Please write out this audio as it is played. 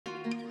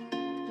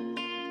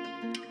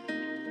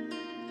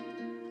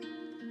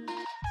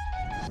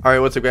Alright,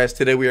 what's up guys?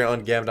 Today we are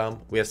on Gamdom.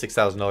 We have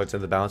 $6,000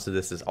 in the balance, so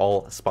this is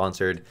all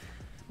sponsored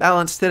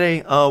balance.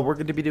 Today, we're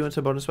going to be doing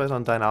some bonus buys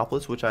on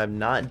Dinopolis, which I have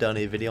not done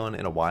a video on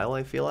in a while,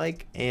 I feel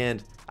like.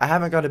 And I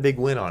haven't got a big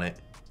win on it.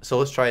 So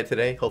let's try it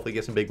today. Hopefully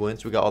get some big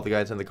wins. We got all the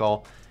guys in the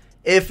call.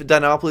 If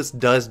Dinopolis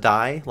does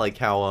die, like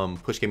how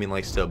Push Gaming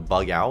likes to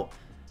bug out,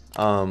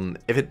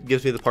 if it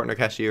gives me the partner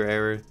cashier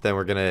error, then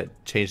we're going to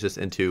change this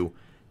into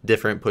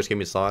different Push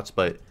Gaming slots.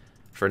 But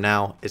for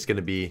now, it's going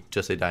to be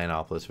just a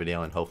Dinopolis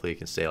video, and hopefully it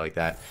can stay like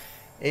that.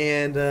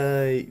 And,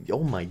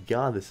 oh my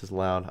god, this is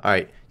loud.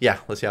 Alright, yeah,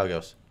 let's see how it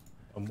goes.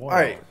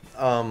 Alright,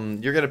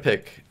 you're going to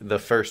pick the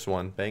first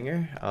one,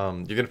 Banger. You're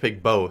going to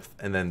pick both,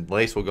 and then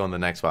Lace will go on the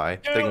next buy.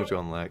 Thingum's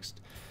going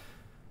next.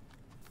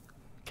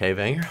 Okay,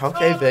 Banger.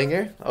 Okay,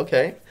 Banger.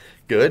 Okay.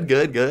 Good,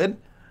 good, good.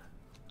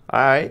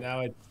 Alright. Now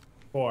it's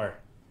 4.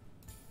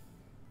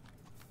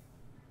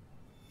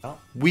 Oh.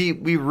 We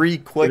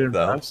re-quick,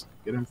 though. Fast.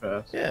 Get him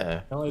fast.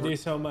 Yeah. Only do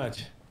so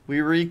much. We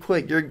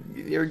re-quick.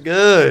 You're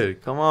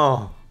good. Come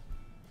on.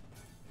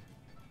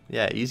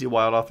 Yeah, easy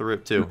wild off the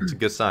rip too. It's a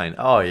good sign.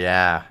 Oh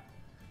yeah.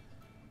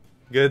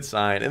 Good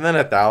sign. And then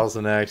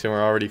 1,000x and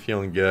we're already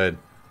feeling good.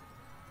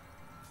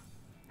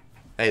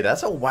 Hey,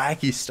 that's a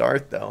wacky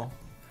start though.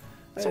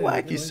 That's a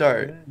wacky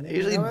start. It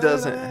usually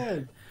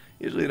doesn't.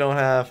 Usually don't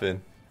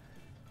happen.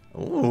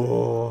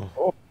 Ooh.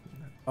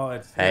 Oh,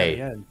 it's hey.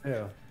 the end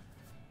too.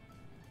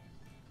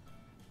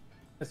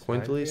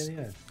 Quintules?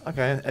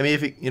 Okay. I mean,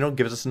 if it,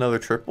 gives us another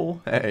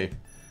triple, hey.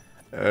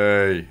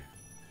 Hey.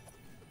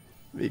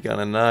 Be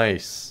kind of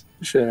nice.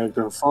 Shit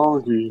acting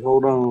foggy.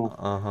 Hold on.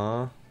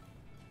 Uh-huh.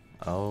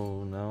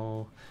 Oh,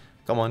 no.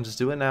 Come on, just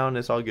do it now and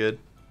it's all good.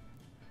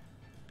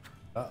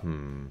 Oh.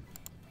 Oh,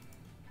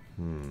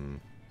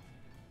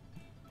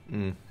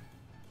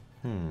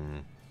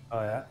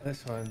 yeah.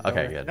 This one.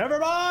 Okay, good. Never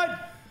mind!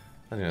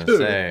 I was going to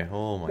say,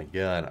 oh my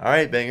god. All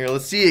right, Banger,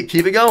 let's see it.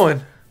 Keep it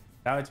going.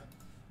 Now it's...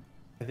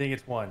 I think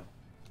it's 1.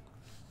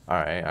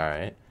 Alright,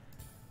 alright.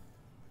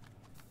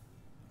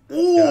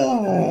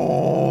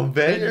 Ooh,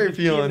 Banger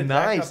feeling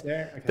nice.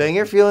 Okay.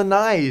 Banger feeling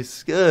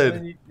nice. Good.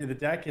 Then you do the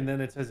deck and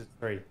then it says it's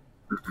 3.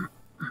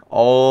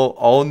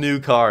 All new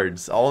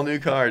cards. All new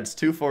cards.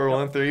 2, 4,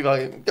 1, 3.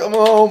 Come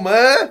on,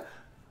 man.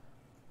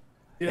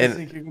 You guys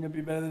think you're gonna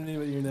be better than me,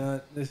 but you're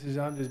not.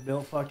 I'm just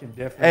built fucking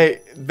different.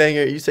 Hey,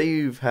 Banger, you say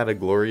you've had a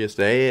glorious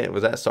day.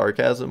 Was that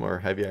sarcasm or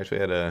have you actually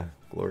had a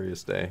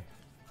glorious day?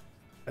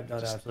 I've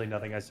done absolutely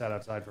nothing. I sat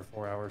outside for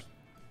 4 hours.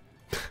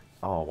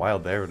 Oh,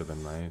 wild there would have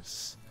been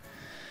nice.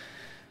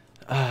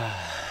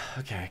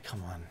 Okay,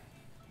 come on.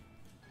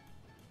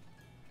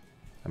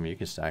 I mean, you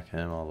can stack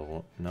him all the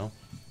way. No?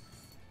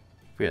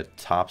 If we had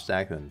top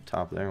stack, then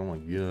top there. Oh my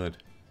god.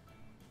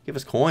 Give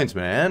us coins,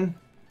 man.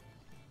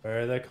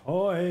 Where are the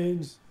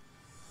coins?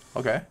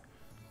 Okay.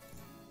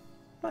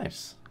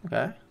 Nice.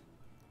 Okay.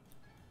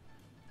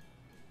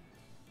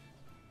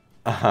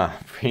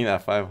 Bring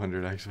that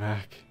 500x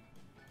back.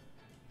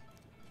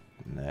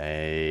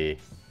 Nay.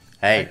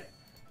 Hey.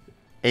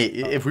 Hey,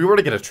 if we were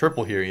to get a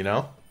triple here,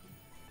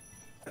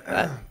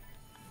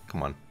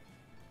 come on.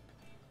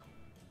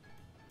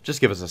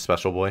 Just give us a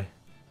special, boy.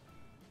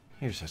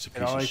 You're such a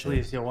piece of shit.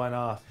 Leaves you one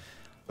off.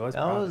 That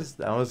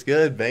was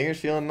good.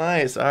 Banger's feeling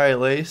nice. All right,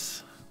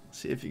 Lace.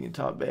 See if you can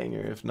top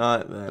Banger. If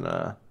not, then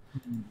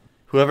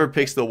whoever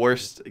picks the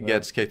worst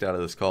gets kicked out of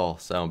this call.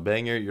 So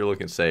Banger, you're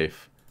looking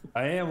safe.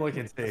 I am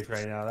looking safe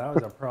right now. That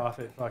was a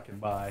profit fucking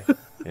buy.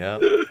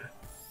 Yep.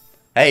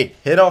 Hey,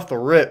 hit off the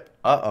rip.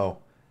 Uh-oh.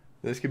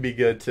 This could be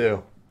good,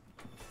 too.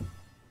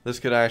 This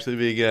could actually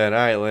be good. All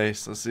right,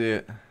 Lace. Let's see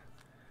it.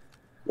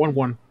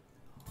 1-1.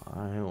 All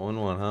right,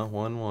 1-1, huh?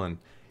 1-1.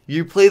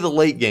 You play the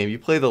late game. You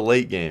play the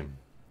late game.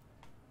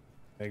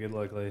 Hey, good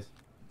luck, Lace.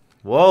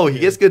 Whoa, he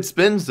gets good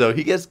spins, though.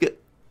 He gets good...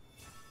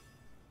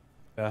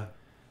 Yeah.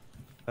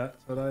 That's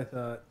what I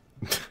thought.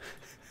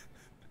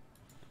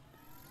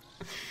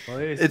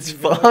 Lace, it's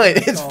fine.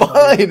 It's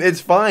fine. It's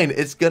fine.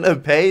 It's going to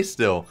pay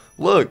still.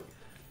 Look.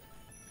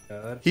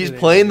 Yeah, he's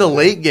playing the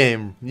late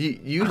game.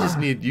 You just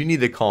need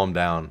to calm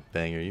down,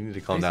 Banger. You need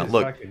to calm down.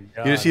 Look,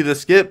 you see the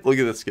skip? Look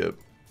at the skip.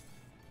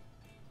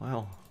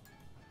 Wow.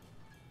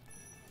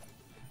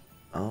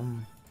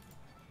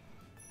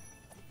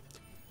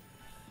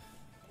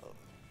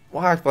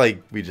 We'll act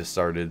like we just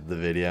started the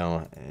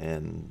video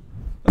and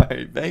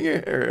alright,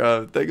 Banger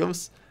or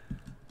Thickums.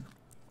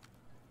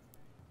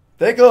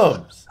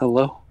 Thickums.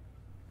 Hello.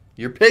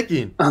 You're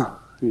picking.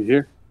 You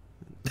here?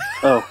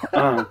 Oh,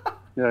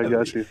 yeah, I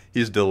got you.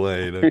 He's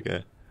delayed.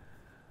 Okay.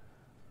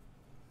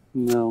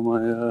 No,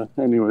 my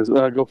anyways,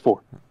 go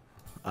 4.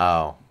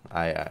 Oh,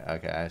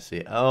 okay, I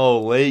see. Oh,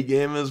 late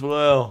game as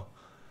well.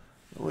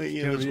 Late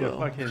game as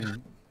well.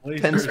 10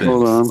 spins.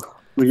 Hold on.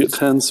 We get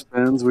 10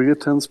 spins.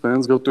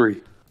 Go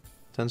 3.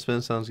 10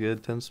 spins sounds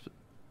good. 10 spins.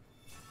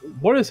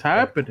 What is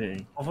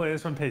happening? Hopefully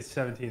this one pays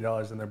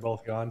 $17 and they're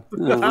both gone.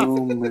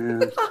 Oh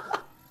man.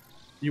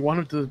 You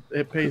wanted to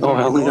pay? Oh,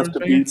 I only have to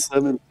beat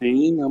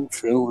 17. I'm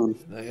chilling.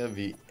 I gotta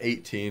be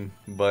 18,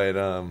 but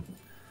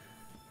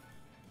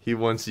he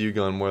wants you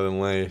gone more than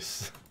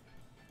Lace.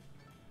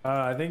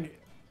 I think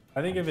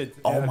I think if it's.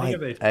 Oh my!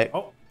 Hey,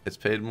 oh, it's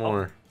paid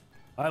more.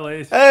 hi,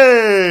 Lace.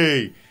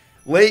 Hey,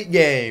 late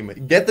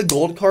game. Get the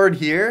gold card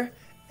here,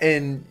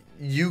 and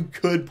you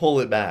could pull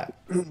it back.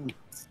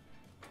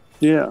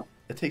 Yeah.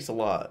 It takes a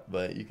lot,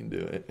 but you can do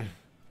it.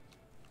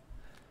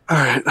 All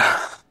right.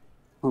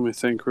 Let me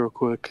think real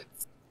quick.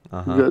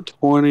 Uh You huh. got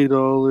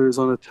 $20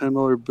 on a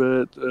 $10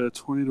 bet.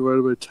 20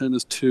 divided by 10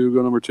 is 2.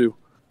 Go number 2.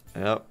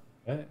 Yep.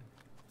 Right.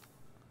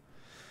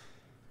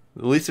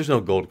 At least there's no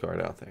gold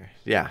card out there.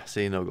 Yeah,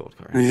 see, no gold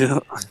card. Yeah.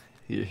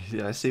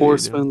 Yeah, I see. 4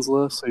 what you're doing. spins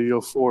left, so you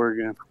go 4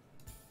 again.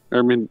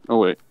 I mean, oh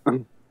wait.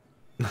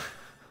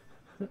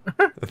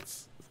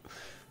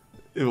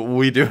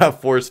 We do have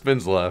 4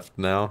 spins left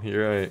now.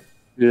 You're right.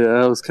 Yeah,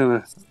 I was kind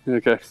of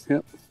okay.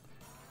 Yep.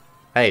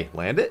 Hey,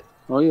 land it.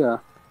 Oh yeah.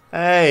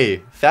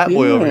 Hey, fat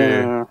boy over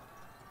here. Yeah.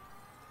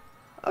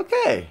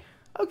 Okay.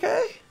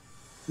 Okay.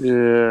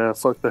 Yeah.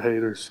 Fuck the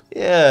haters.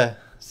 Yeah.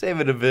 Save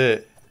it a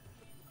bit.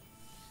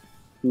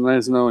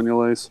 Nice knowing you,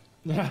 Lace.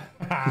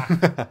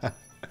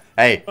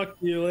 Hey. Fuck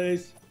you,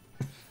 Lace.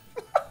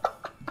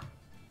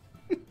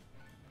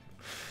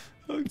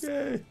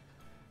 Okay.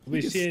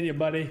 We seeing you,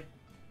 buddy.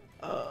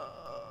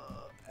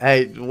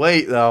 Hey,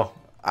 wait though.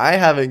 I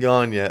haven't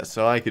gone yet,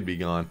 so I could be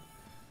gone.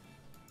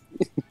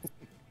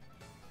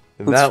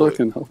 And Let's that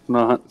fucking hope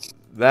not.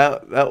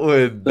 that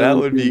would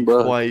be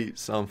Bruh. quite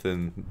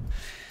something.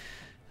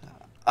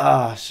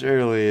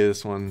 Surely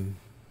this one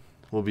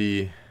will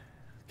be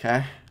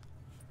okay.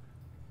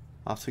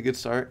 Off to a good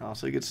start. Off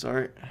to a good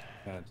start.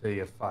 I'll tell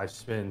you 5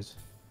 spins.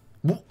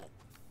 What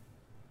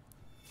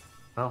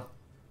Oh,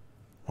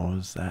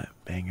 was that,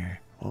 Banger?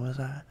 What was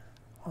that?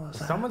 What was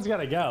that? someone's got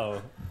to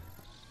go.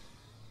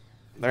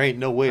 There ain't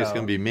no way it's Oh.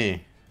 gonna be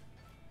me.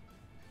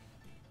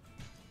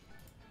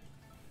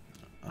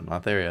 I'm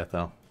not there yet,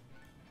 though.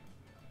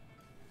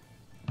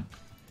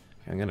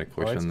 I'm gonna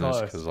question this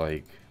close. because,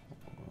 like,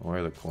 where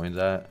are the coins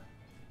at?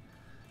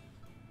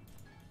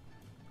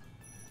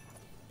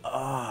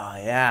 Oh,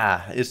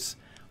 yeah. It's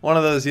one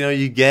of those,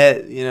 you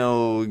get,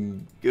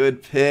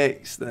 good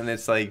picks. Then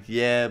it's like,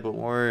 yeah, but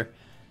we're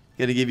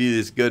going to give you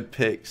these good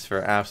picks for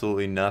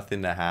absolutely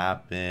nothing to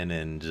happen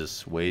and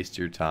just waste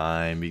your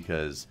time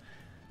because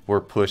we're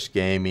push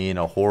gaming,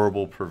 a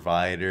horrible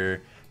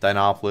provider.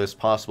 Dinopolis,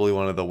 possibly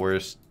one of the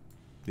worst,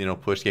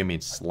 push gaming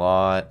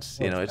slots.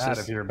 Well, It's bad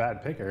just, if you're a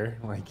bad picker.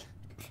 Like,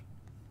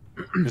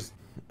 just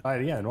try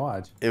it again.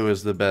 Watch. it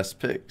was the best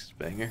picks,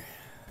 Banger.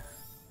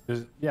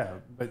 Yeah,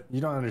 but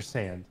you don't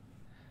understand.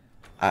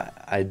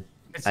 It's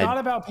It's not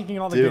about picking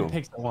all the do. good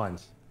picks at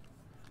once.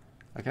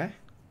 Okay,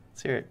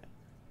 let's hear it.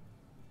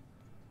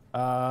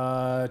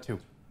 2.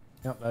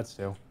 Yep, that's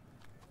 2.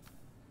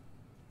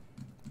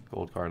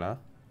 Gold card, huh?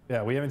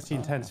 Yeah, we haven't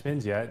seen 10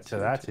 spins yet, so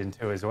that's in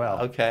 2 as well.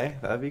 Okay,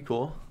 that'd be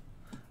cool.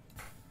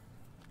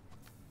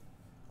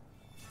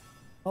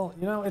 Well,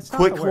 it's not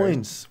Quick the worst.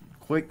 coins.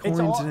 Quick It's coins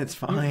all- and it's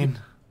fine.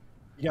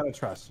 You gotta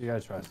trust. You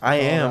gotta trust. I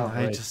It's all am. about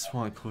I race. just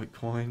want quick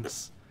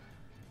coins.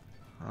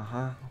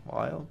 Uh-huh.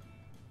 Wild.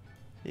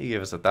 You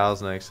give us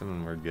 1,000 X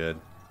and we're good.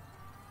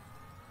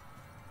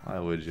 Why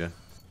would you?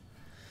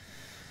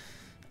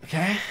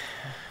 Okay.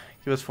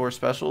 Give us 4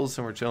 specials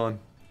and we're chilling.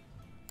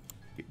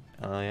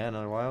 Yeah,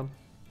 another wild.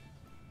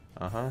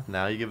 Uh-huh.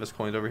 Now you give us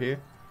coins over here.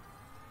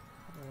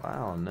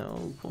 Wow,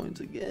 no coins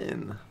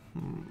again.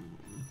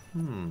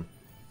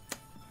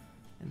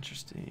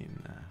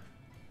 Interesting.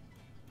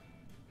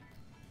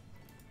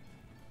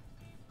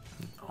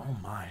 Oh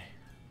my.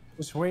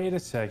 Just wait a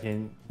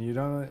second. You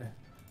don't.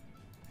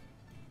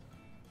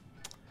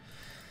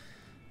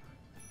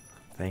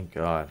 Thank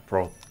God,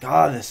 bro.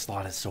 God, this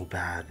slot is so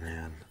bad,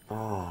 man.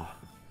 Oh.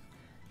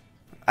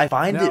 I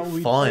find Now, it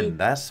we fun. played-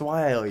 That's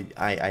why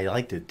I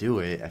like to do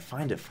it. I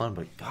find it fun,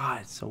 but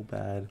God, it's so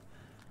bad.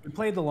 We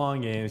played the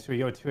long game, so we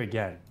go 2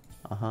 again.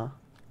 Uh-huh.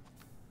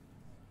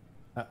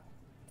 Uh,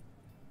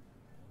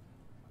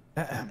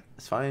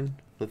 It's fine.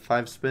 With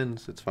 5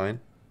 spins, it's fine.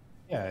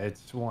 yeah,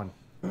 it's 1.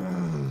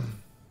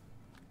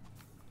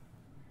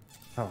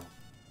 Oh.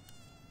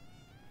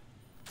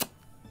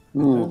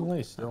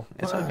 Mm. Still.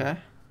 It's okay.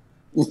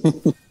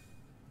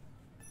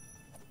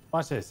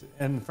 Watch this.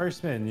 And first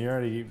spin, you're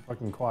already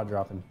fucking quad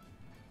dropping.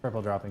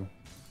 Triple dropping.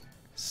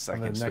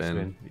 Second next spin.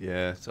 spin.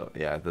 Yeah, so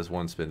yeah, there's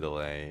 1 spin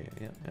delay.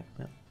 Yeah.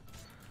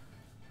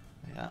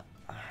 Yeah.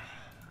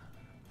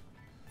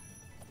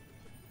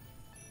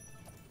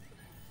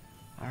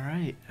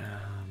 Alright.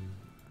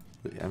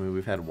 I mean,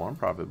 we've had 1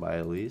 profit buy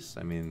at least.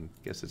 I mean,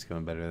 guess it's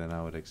going better than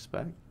I would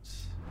expect.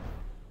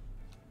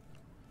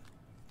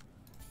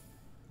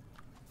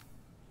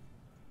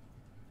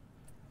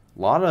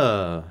 A lot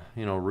of,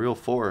 real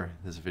 4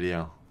 this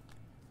video.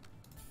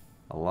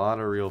 A lot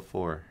of real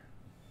 4.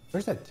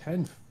 Where's that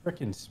 10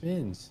 freaking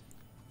spins?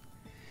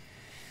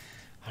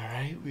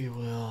 Alright, we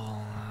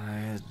will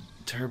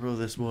turbo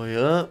this boy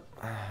up.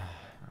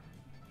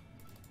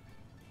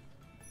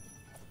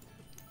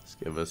 Let's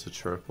give us a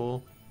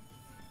triple.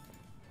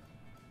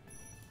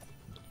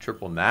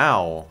 Triple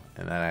now,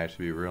 and that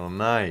actually be real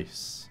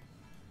nice.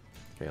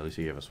 Okay, at least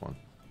you gave us 1.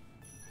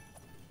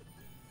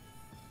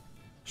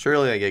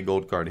 Surely I get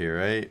gold card here,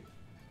 right?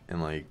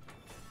 and like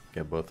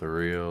get both the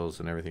reels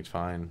and everything's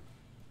fine.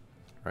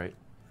 Right?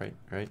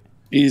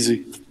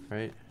 Easy.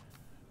 Right?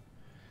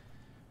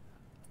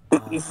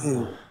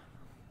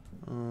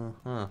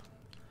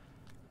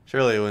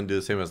 Surely it wouldn't do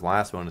the same as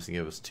last bonus and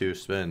give us 2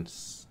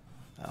 spins.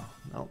 Oh,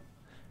 no.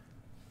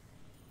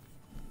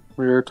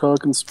 We are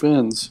talking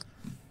spins.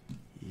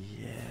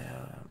 Yeah.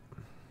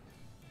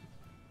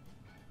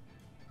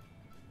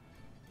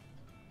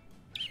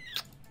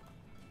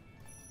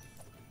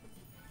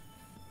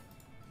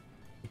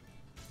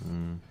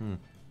 Mm-hmm.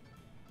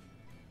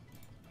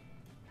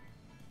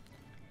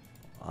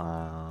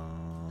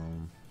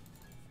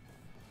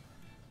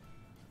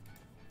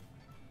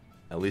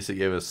 At least it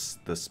gave us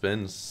the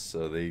spins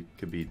so they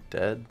could be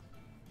dead.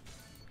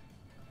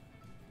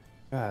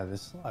 God,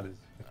 this slot is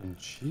fucking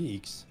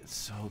cheeks. It's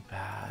so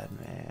bad,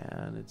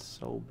 man. It's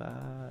so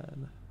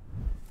bad.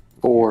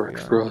 4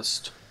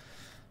 trust.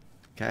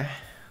 Okay.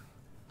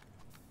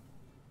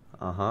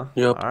 Uh-huh.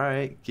 Yep. All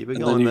right. Keep it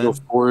And going, then you then. go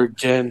 4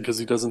 again because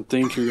he doesn't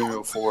think you're going to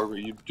go 4, but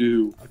you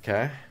do.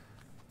 Okay.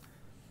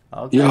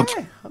 Okay. Yep.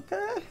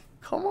 Okay.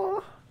 Come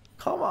on.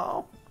 Come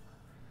on.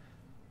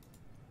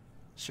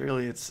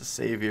 Surely it's the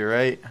savior,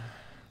 right?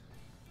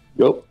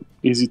 Yep.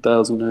 Easy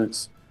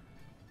 1000X.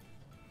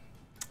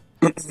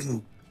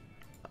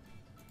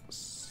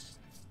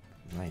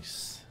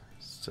 Nice.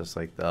 It's just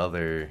like the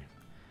other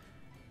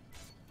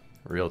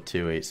real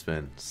 2-8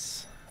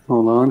 spins.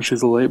 Hold on,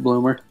 she's a late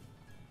bloomer.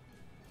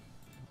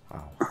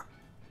 Wow.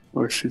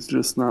 Or she's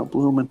just not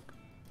blooming.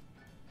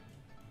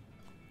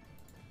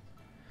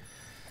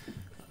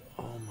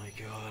 Oh my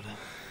god.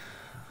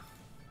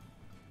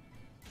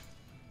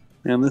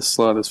 Man, this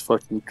slot is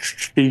fucking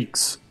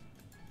cheeks.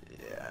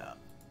 Yeah.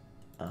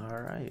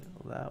 Alright.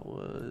 Well, that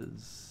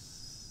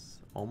was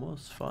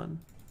almost fun.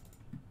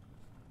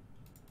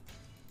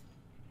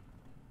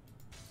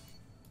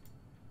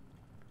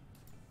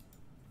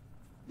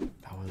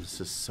 That was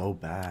just so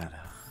bad.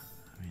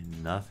 I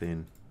mean,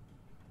 nothing.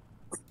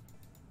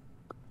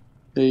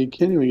 Hey, you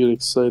can't even get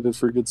excited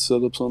for good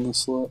setups on this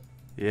slot.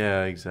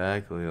 Yeah,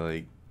 exactly.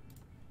 Like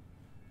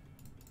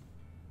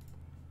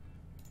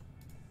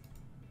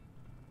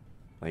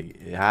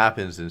it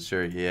happens, and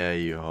sure, yeah,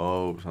 you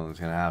hope something's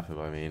gonna happen.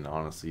 But I mean,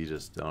 honestly, you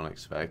just don't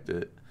expect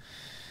it.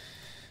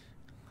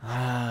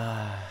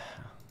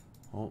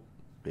 Oh,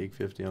 big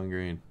 50 on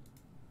green.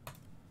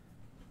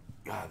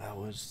 God, that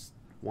was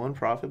one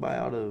profit buy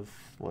out of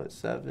what,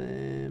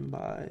 7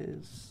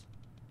 buys.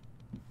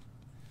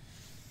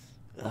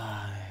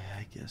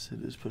 I guess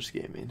it is push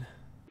gaming.